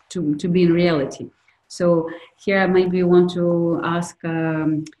 to be in reality? So here I maybe want to ask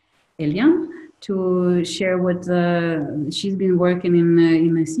Eliane to share what she's been working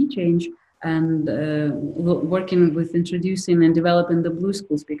in a sea change and working with introducing and developing the blue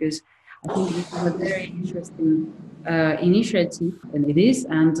schools, because I think this is a very interesting initiative, and it is.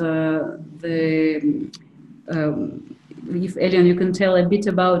 And if Eliane, you can tell a bit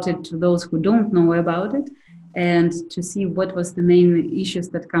about it to those who don't know about it, and to see what was the main issues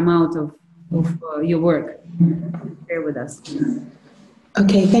that come out of of your work. Share with us.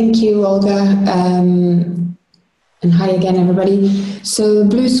 Okay, thank you, Olga. And hi again, everybody. So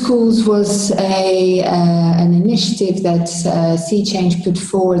Blue Schools was an initiative that Sea Change put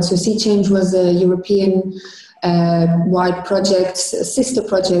forward. So Sea Change was a European wide project, a sister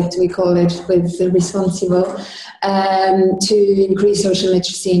project we call it, with Responseable, to increase social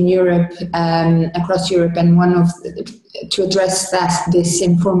literacy in Europe, across Europe, and to address this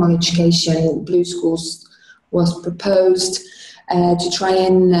informal education, Blue Schools was proposed to try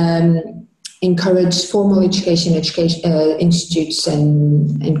and encourage formal education institutes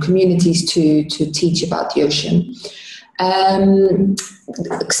and communities to teach about the ocean.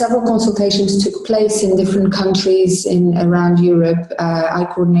 Several consultations took place in different countries around Europe. I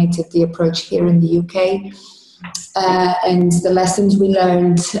coordinated the approach here in the UK, and the lessons we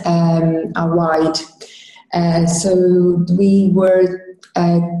learned are wide. So we were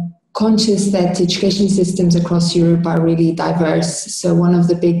conscious that education systems across Europe are really diverse. So one of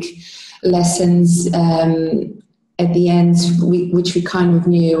the big lessons at the end, which we kind of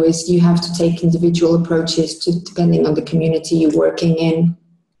knew, is you have to take individual approaches depending on the community you're working in.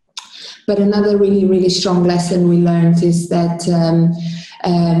 But another really, really strong lesson we learned is that,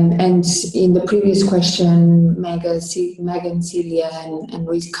 and in the previous question, Megan, Celia, and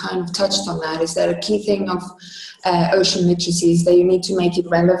Reese kind of touched on that, is that a key thing of ocean literacy is that you need to make it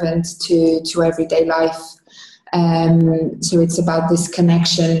relevant to everyday life. So it's about this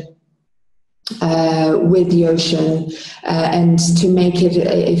connection with the ocean, and to make it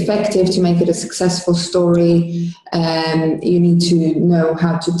effective, to make it a successful story, you need to know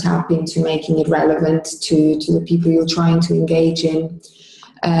how to tap into making it relevant to the people you're trying to engage in.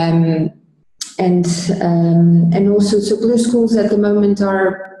 And also, so Blue Schools at the moment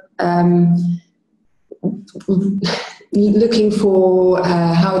are looking for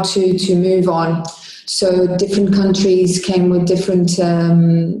how to move on. So different countries came with different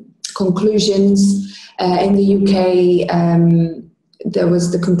conclusions. In the UK, there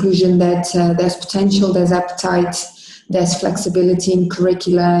was the conclusion that there's potential, there's appetite, there's flexibility in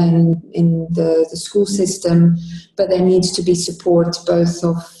curricula and in the school system, but there needs to be support both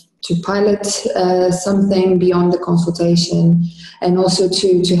to pilot something beyond the consultation, and also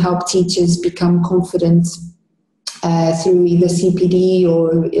to help teachers become confident through either CPD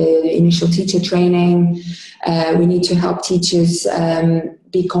or initial teacher training. We need to help teachers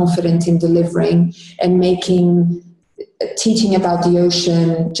be confident in delivering and teaching about the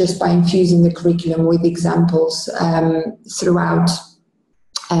ocean just by infusing the curriculum with examples throughout,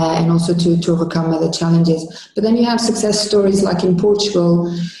 and also to overcome other challenges. But then you have success stories like in Portugal,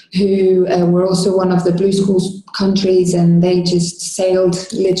 who were also one of the Blue Schools countries, and they just sailed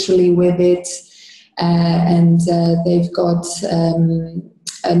literally with it, and they've got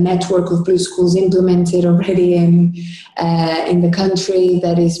a network of Blue Schools implemented already in the country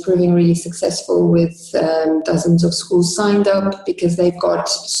that is proving really successful, with dozens of schools signed up, because they've got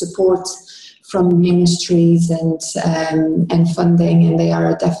support from ministries and funding, and they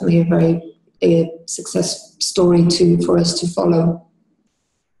are definitely a very success story for us to follow.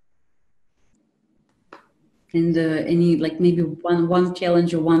 And any, like, maybe one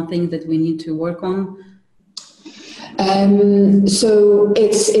challenge or one thing that we need to work on? So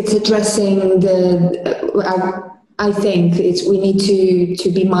it's addressing I think we need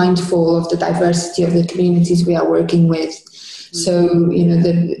to be mindful of the diversity of the communities we are working with. So,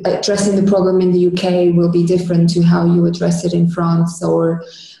 addressing the problem in the UK will be different to how you address it in France or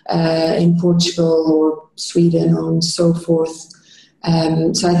in Portugal or Sweden and so forth.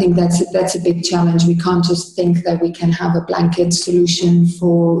 So I think that's a big challenge. We can't just think that we can have a blanket solution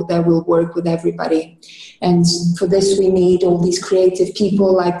that will work with everybody. And for this, we need all these creative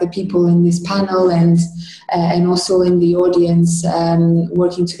people, like the people in this panel, and also in the audience,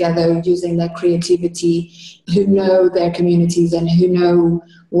 working together, using their creativity, who know their communities and who know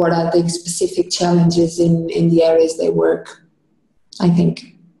what are the specific challenges in the areas they work, I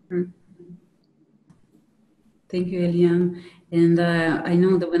think. Thank you, Eliane. And I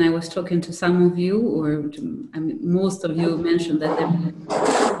know that when I was talking to some of you, most of you mentioned that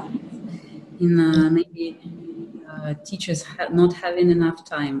maybe teachers not having enough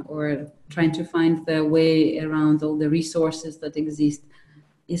time, or trying to find the way around all the resources that exist.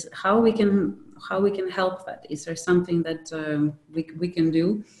 Is how we can help that? Is there something that we can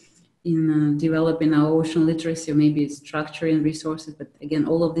do in developing our ocean literacy, or maybe structuring resources? But again,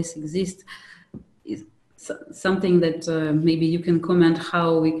 all of this exists. Is something that maybe you can comment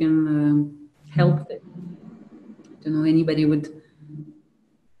how we can help them. I don't know, anybody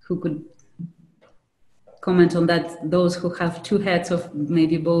who could comment on that. Those who have two hats of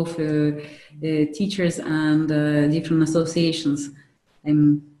maybe both teachers and different associations.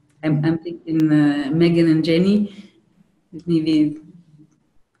 I'm thinking Megan and Jenny. Maybe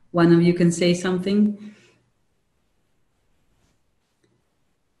one of you can say something.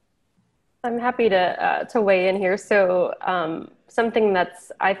 I'm happy to weigh in here. So something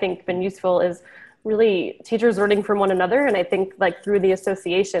that's, I think, been useful is really teachers learning from one another. And I think like through the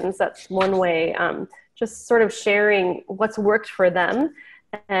associations, that's one way, just sort of sharing what's worked for them.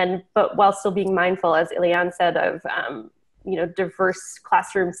 But while still being mindful, as Ilian said, of you know, diverse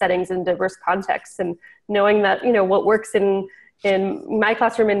classroom settings and diverse contexts, and knowing that, you know, what works in my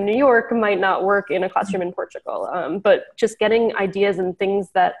classroom in New York might not work in a classroom in Portugal. But just getting ideas and things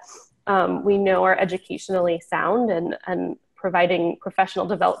that we know are educationally sound, and providing professional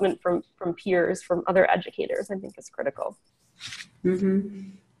development from peers, from other educators, I think is critical. Mm-hmm.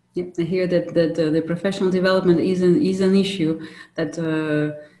 Yeah, I hear that the professional development is an issue that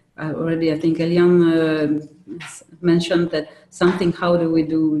already I think Eliane mentioned, that something, how do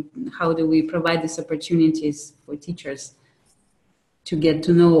we provide these opportunities for teachers to get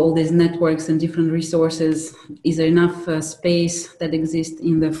to know all these networks and different resources? Is there enough space that exists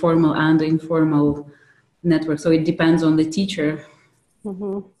in the formal and the informal network? So it depends on the teacher.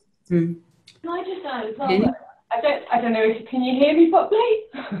 Mm-hmm. Mm. Can I just add as well? I don't know if, can you hear me properly?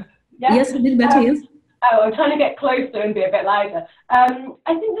 Yeah? Yes, a bit better, yes. Oh, I'm trying to get closer and be a bit louder. I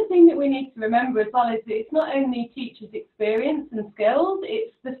think the thing that we need to remember as well is that it's not only teachers' experience and skills,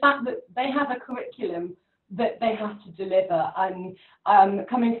 it's the fact that they have a curriculum that they have to deliver. And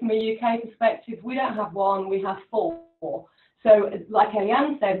coming from a UK perspective, we don't have one, we have 4. So like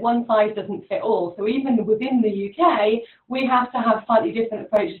Eliane said, one size doesn't fit all. So even within the UK, we have to have slightly different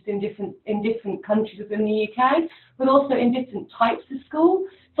approaches in different countries within the UK, but also in different types of school.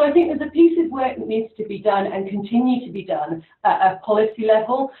 So I think there's a piece of work that needs to be done and continue to be done at a policy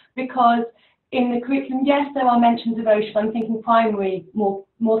level, because in the curriculum, yes, there are mentions of ocean. I'm thinking primary more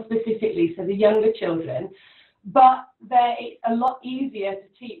specifically, so the younger children, but it's a lot easier to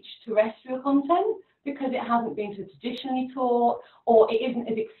teach terrestrial content because it hasn't been so traditionally taught, or it isn't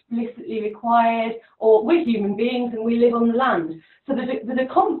as explicitly required, or we're human beings and we live on the land. So there's a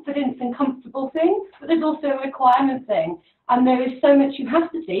confidence and comfortable thing, but there's also a requirement thing. And there is so much you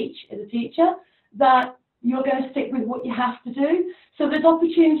have to teach as a teacher that you're going to stick with what you have to do. So there's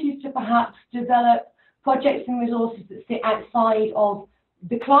opportunities to perhaps develop projects and resources that sit outside of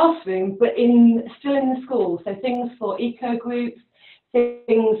the classroom, but still in the school. So things for eco groups,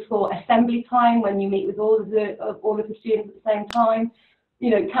 things for assembly time when you meet with all of the students at the same time, you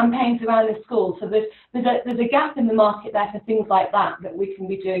know, campaigns around the school. So there's a gap in the market there for things like that we can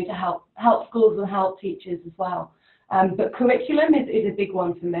be doing to help schools and help teachers as well. But curriculum is a big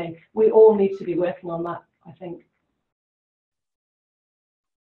one for me. We all need to be working on that, I think.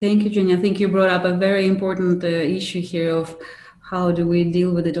 Thank you, Jenny. I think you brought up a very important issue here of how do we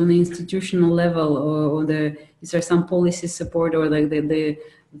deal with it on the institutional level, or is there some policy support, or like the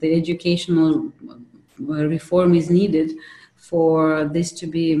educational reform is needed for this to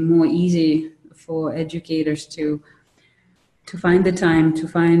be more easy for educators to find the time, to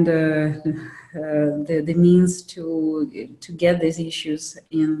find the means to get these issues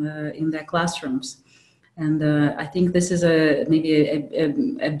in their classrooms. And I think this is maybe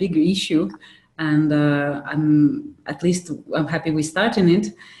a big issue, and I'm happy we start in it,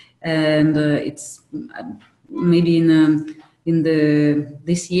 and it's maybe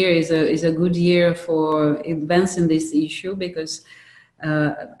this year is a good year for advancing this issue, because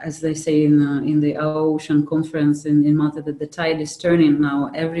as they say in the ocean conference in Malta, that the tide is turning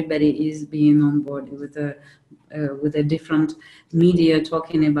now. Everybody is being on board with a different media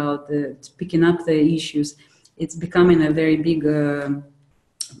talking about picking up the issues. It's becoming a very big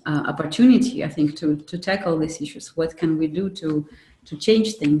opportunity, I think, to tackle these issues. What can we do to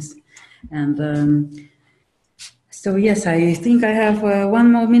change things? And so yes, I think I have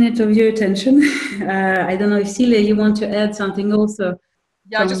 1 more minute of your attention. I don't know if Celia, you want to add something also.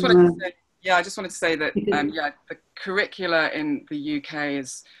 Yeah, I just wanted to say that the curricula in the UK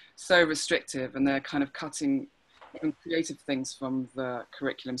is so restrictive, and they're kind of cutting creative things from the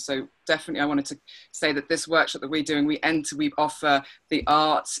curriculum. So definitely I wanted to say that this workshop that we're doing, we offer the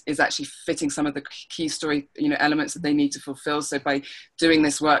art is actually fitting some of the key story, you know, elements that they need to fulfill. So by doing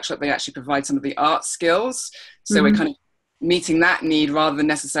this workshop, they actually provide some of the art skills. So we're kind of meeting that need rather than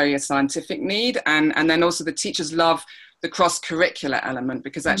necessarily a scientific need. And then also the teachers love the cross-curricular element,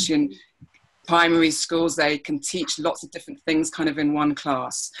 because actually in primary schools, they can teach lots of different things kind of in one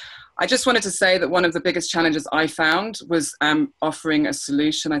class. I just wanted to say that one of the biggest challenges I found was offering a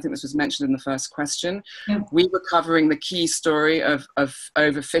solution. I think this was mentioned in the first question. Yeah. We were covering the key story of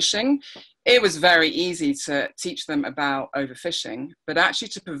overfishing. It was very easy to teach them about overfishing, but actually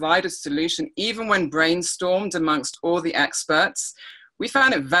to provide a solution, even when brainstormed amongst all the experts, we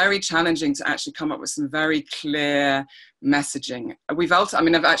found it very challenging to actually come up with some very clear messaging.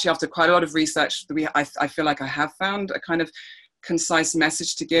 I've actually, after quite a lot of research, I feel like I have found a kind of concise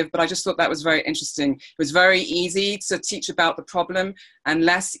message to give, but I just thought that was very interesting. It was very easy to teach about the problem and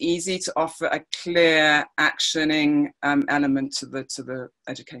less easy to offer a clear actioning element to the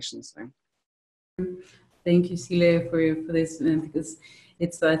education. So. Thank you, Celia, for this, because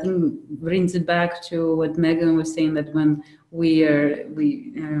it's, I think, brings it back to what Megan was saying, that when we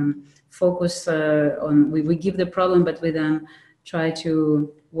focus on, we give the problem, but we then try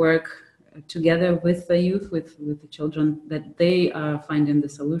to work together with the youth, with the children, that they are finding the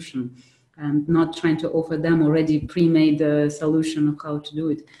solution and not trying to offer them already pre-made solution of how to do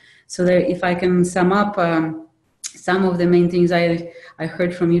it. So there, if I can sum up some of the main things I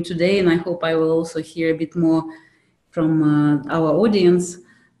heard from you today, and I hope I will also hear a bit more from our audience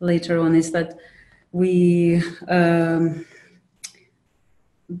later on, is that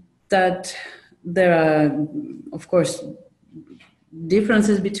that there are, of course,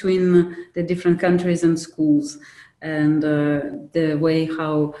 differences between the different countries and schools, and the way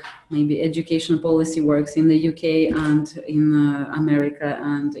how maybe education policy works in the UK and in America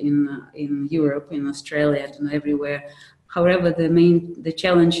and in Europe, in Australia, and everywhere. However, the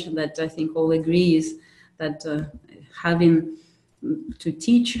challenge that I think all agree is that having to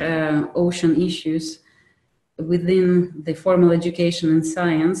teach ocean issues within the formal education in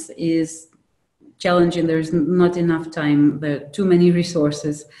science is challenging. There's not enough time, there are too many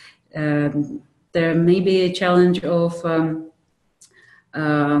resources. There may be a challenge of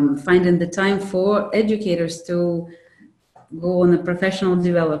finding the time for educators to go on a professional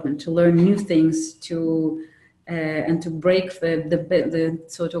development, to learn new things, and to break the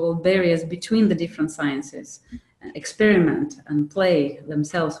sort of barriers between the different sciences, experiment and play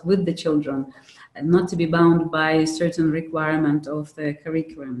themselves with the children, and not to be bound by a certain requirement of the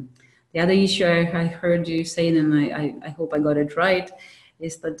curriculum. The other issue I heard you saying, and I hope I got it right,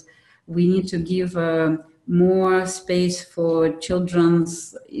 is that we need to give more space for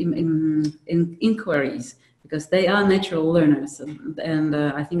children's inquiries, because they are natural learners. And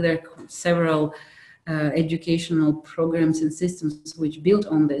I think there are several educational programs and systems which build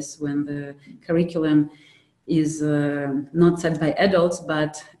on this, when the curriculum is not set by adults,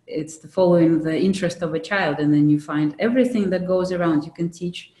 but it's following the interest of a child. And then you find everything that goes around. You can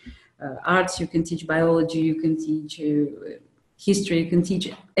teach arts, you can teach biology, you can teach history, you can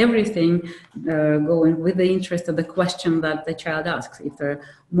teach everything going with the interest of the question that the child asks. If there are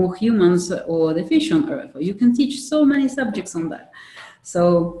more humans or the fish on Earth, or you can teach so many subjects on that.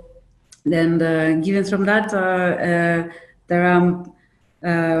 So then given from that, there are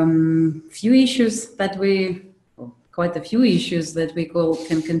few issues that quite a few issues that we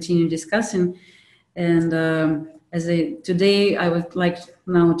can continue discussing. And today, I would like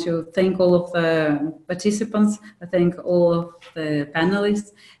now to thank all of the participants, I thank all of the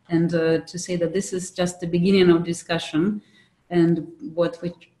panelists, and to say that this is just the beginning of discussion. And what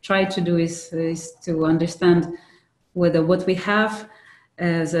we try to do is to understand whether what we have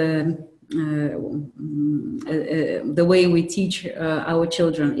as the way we teach our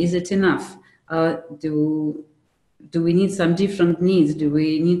children, is it enough? Do we need some different needs? Do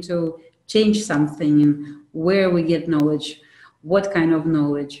we need to change something in where we get knowledge? What kind of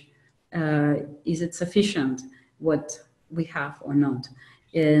knowledge? Is it sufficient, what we have or not?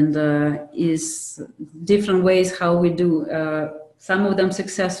 And is different ways how we do, some of them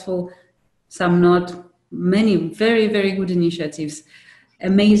successful, some not. Many very, very good initiatives,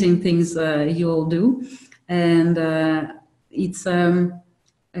 amazing things you all do. And it's a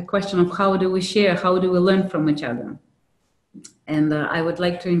question of how do we share, how do we learn from each other? And I would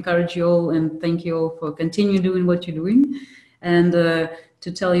like to encourage you all and thank you all for continue doing what you're doing. And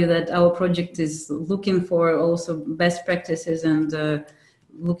to tell you that our project is looking for also best practices and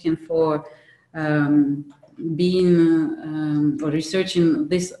looking for being or researching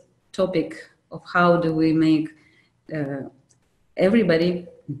this topic of how do we make everybody,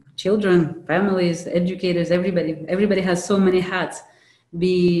 children, families, educators, everybody has so many hats,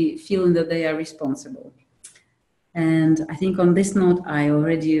 be feeling that they are responsible. And I think on this note, I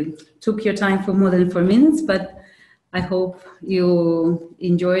already took your time for more than 4 minutes, but I hope you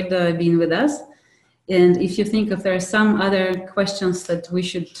enjoyed being with us. And if you think if there are some other questions that we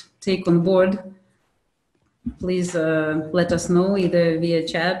should take on board, please let us know either via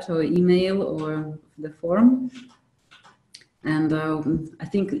chat or email or the forum. And I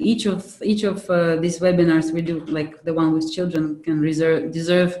think each of these webinars we do, like the one with children, can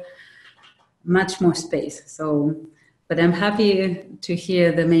deserve much more space. So, but I'm happy to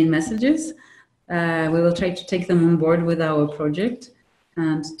hear the main messages. We will try to take them on board with our project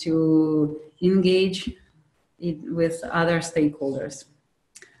and to engage it with other stakeholders.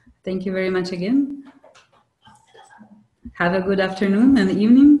 Thank you very much again. Have a good afternoon and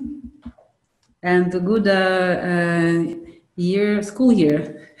evening, and a good school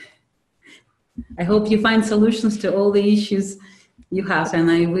year. I hope you find solutions to all the issues you have, and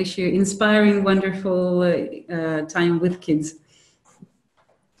I wish you inspiring, wonderful time with kids.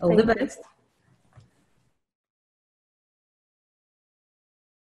 All the best.